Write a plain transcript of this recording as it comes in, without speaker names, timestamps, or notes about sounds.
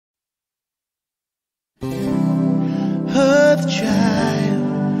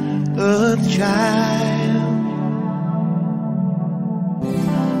Earthchild, Earthchild,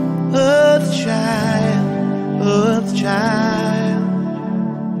 Earthchild, Earthchild.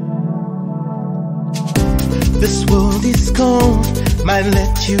 This world is cold, might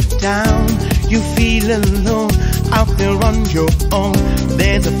let you down. You feel alone out there on your own.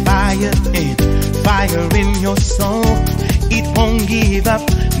 There's a fire in your soul. It won't give up,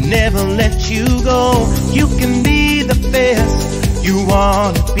 never let you go. You can be the best you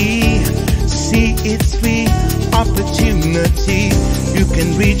wanna be. See, it's free opportunity. You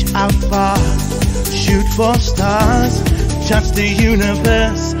can reach out far, shoot for stars, touch the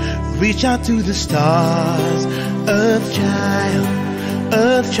universe, reach out to the stars. Earthchild,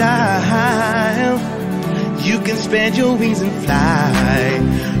 Earthchild, you can spread your wings and fly.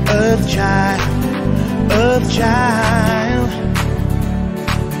 Earthchild, Earthchild.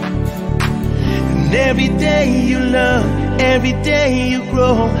 And every day you learn, every day you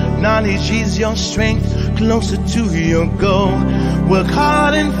grow. Knowledge is your strength, closer to your goal. Work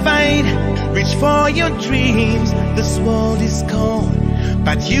hard and fight, reach for your dreams. This world is cold,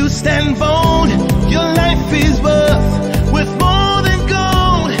 but you stand bold. Your life is worth more than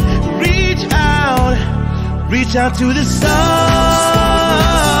gold. Reach out to the stars.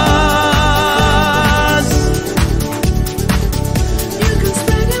 You can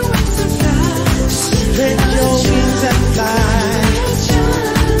spread your wings and fly. Spread your wings and fly.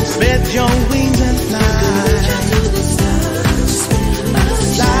 Spread your wings and fly.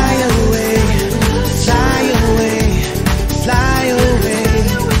 Fly away, fly away, fly away.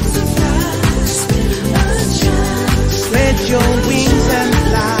 Spread your wings and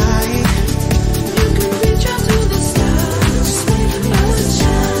fly.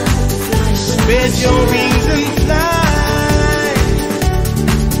 Spread your wings and fly.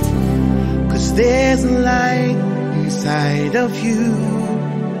 'Cause there's a light inside of you.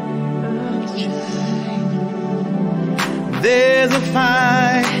 There's a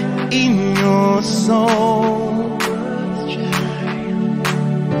fire in your soul.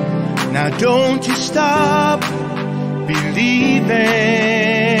 Now don't you stop believing,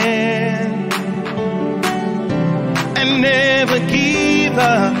 and never give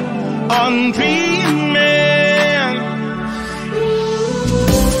up on dreaming.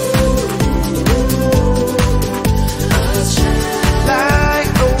 Fly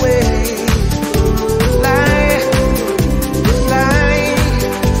away, fly, fly,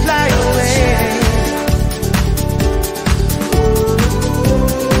 fly away.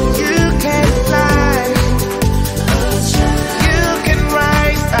 You can fly, you can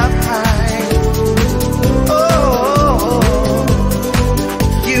rise up high. Oh,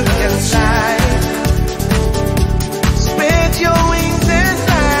 you can fly. Spread your wings and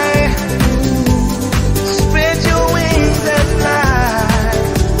fly. Spread your wings and fly.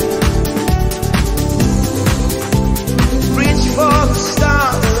 Reach for the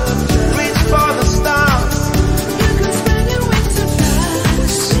stars. Reach for the stars. You can spread your wings and fly.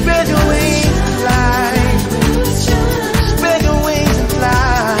 Spread your wings and fly. Spread your wings and fly.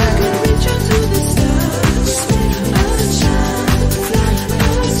 Reach out to the stars.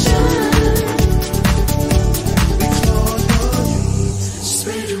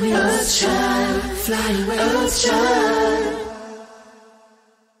 Earthchild, fly away, Earthchild.